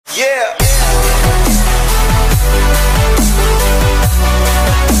Yeah.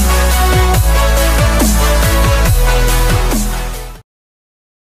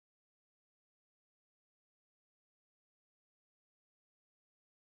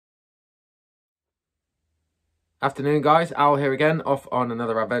 Afternoon guys, Al here again, off on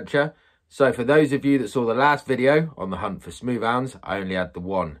another adventure. So for those of you that saw the last video on the hunt for smooth hounds, I only had the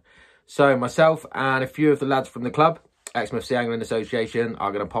one. So myself and a few of the lads from the club, Exmouth Sea Angling Association,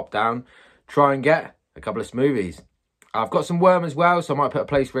 are going to pop down, try and get a couple of smoothies. I've got some worm as well, so I might put a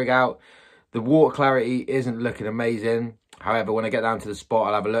place rig out. The water clarity isn't looking amazing. However, when I get down to the spot,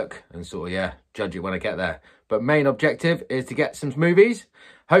 I'll have a look and sort of, judge it when I get there. But main objective is to get some smoothies,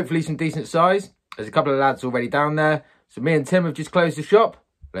 hopefully some decent size. There's a couple of lads already down there. So me and Tim have just closed the shop.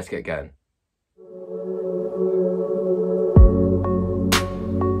 Let's get going.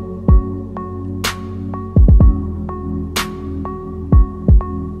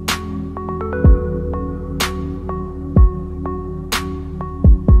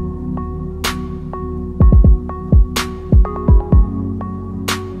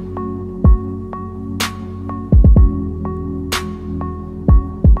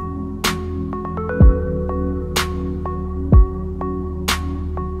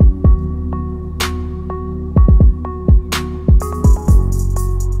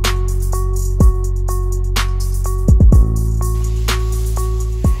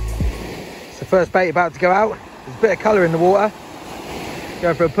 First bait about to go out. There's a bit of colour in the water.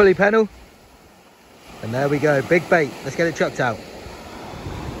 Going for a pulley pennel. And there we go, big bait. Let's get it chucked out.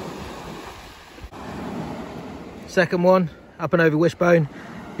 Second one, up and over wishbone.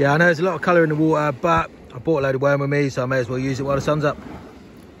 Yeah, I know there's a lot of colour in the water, but I bought a load of worm with me, so I may as well use it while the sun's up.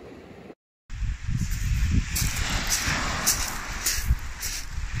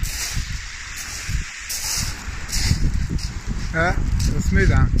 It'll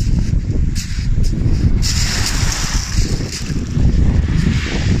smooth out.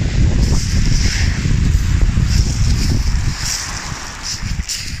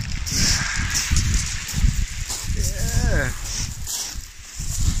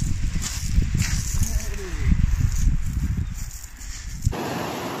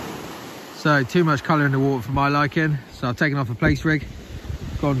 So too much colour in the water for my liking, so I've taken off a place rig,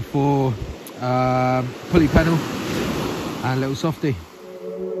 gone for pulley pennel and a little softie.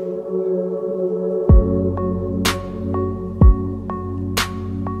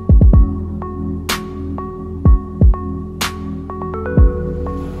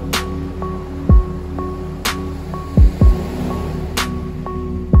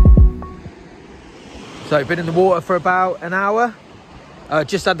 So been in the water for about an hour.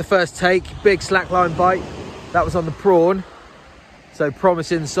 Just had the first take, big slackline bite. That was on the prawn, so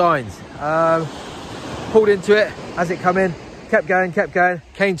promising signs. Pulled into it as it come in, kept going,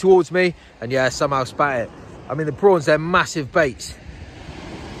 came towards me, and yeah, somehow spat it. I mean, the prawns, they're massive baits.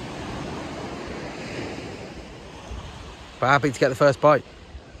 But happy to get the first bite.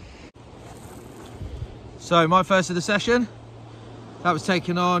 So my first of the session, that was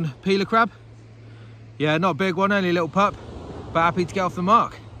taken on peeler crab. Yeah, not a big one, only a little pup. But happy to get off the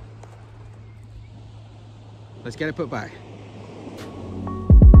mark. Let's get it put back.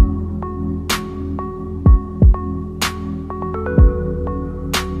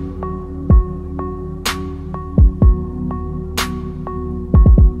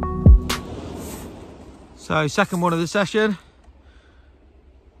 So second one of the session.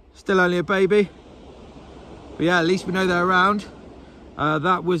 Still only a baby. But yeah, at least we know they're around.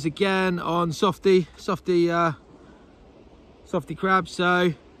 That was again on softie crab,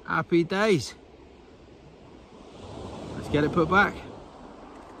 so happy days. Let's get it put back.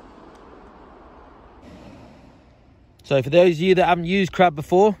 So for those of you that haven't used crab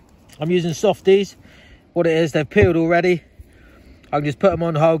before, I'm using softies. What it is, they've peeled already. I can just put them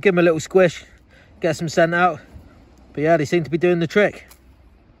on hold, give them a little squish, get some scent out. But yeah, they seem to be doing the trick.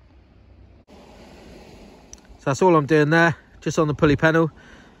 So that's all I'm doing there, just on the pulley pennel.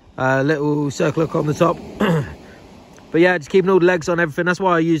 Little circle hook on the top. But yeah, just keeping all the legs on everything. That's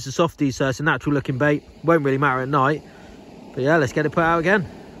why I use the softies, so it's a natural looking bait. Won't really matter at night. But yeah, let's get it put out again.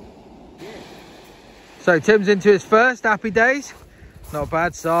 So Tim's into his first, happy days. Not a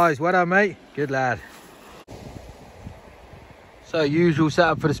bad size, well done mate, good lad. So usual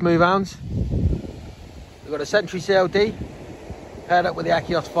setup for the smooth hounds. We've got a Sentry CLD paired up with the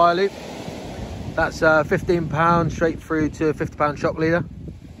Akios fire loop. That's £15 straight through to £50 shock leader.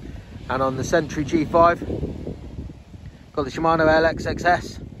 And on the Sentry G5, got the Shimano LX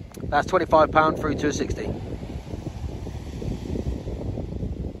XS. That's £25 through to a 60.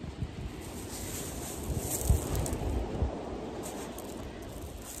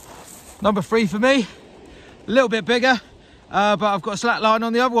 Number 3 for me. A little bit bigger, but I've got a slack line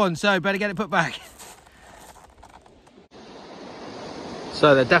on the other one, so better get it put back.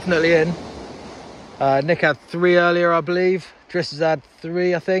 So they're definitely in. Nick had 3 earlier, I believe. Driss has had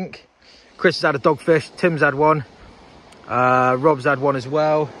 3, I think. Chris has had a dogfish. Tim's had 1. Rob's had 1 as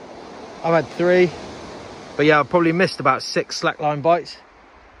well. I've had 3. But yeah, I've probably missed about 6 slackline bites.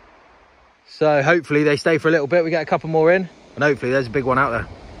 So hopefully they stay for a little bit. We get a couple more in. And hopefully there's a big one out there.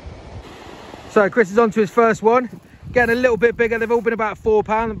 So Chris is on to his first one. Getting a little bit bigger. They've all been about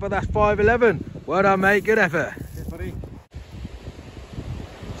 £4, but that's 5.11. Well done, mate. Good effort. Yes, buddy.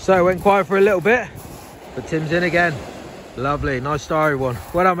 So went quiet for a little bit, but Tim's in again. Lovely, nice starry one.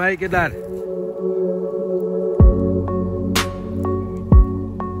 Well done, mate. Good lad.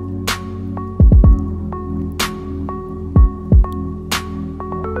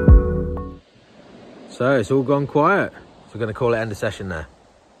 So it's all gone quiet. So we're going to call it end of session there.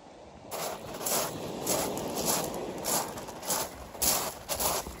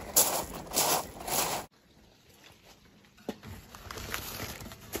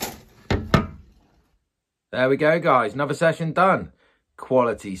 There we go, guys. Another session done.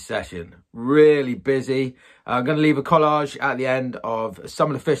 Quality session. Really busy. I'm going to leave a collage at the end of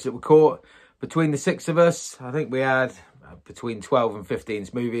some of the fish that were caught. Between the 6 of us, I think we had between 12 and 15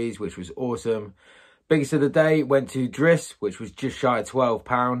 smoothies, which was awesome. Biggest of the day went to Driss, which was just shy of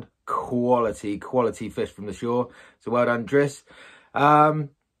 £12. Quality fish from the shore. So well done, Driss.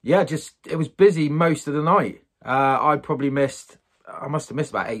 Yeah, it was busy most of the night. I must have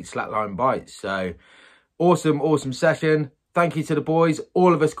missed about 8 slackline bites. So awesome session. Thank you to the boys.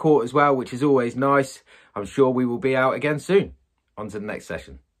 All of us caught as well, which is always nice. I'm sure we will be out again soon. On to the next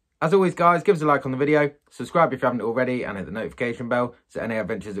session. As always, guys, give us a like on the video, subscribe if you haven't already, and hit the notification bell so any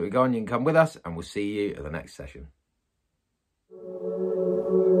adventures that we go on, you can come with us, and we'll see you at the next session.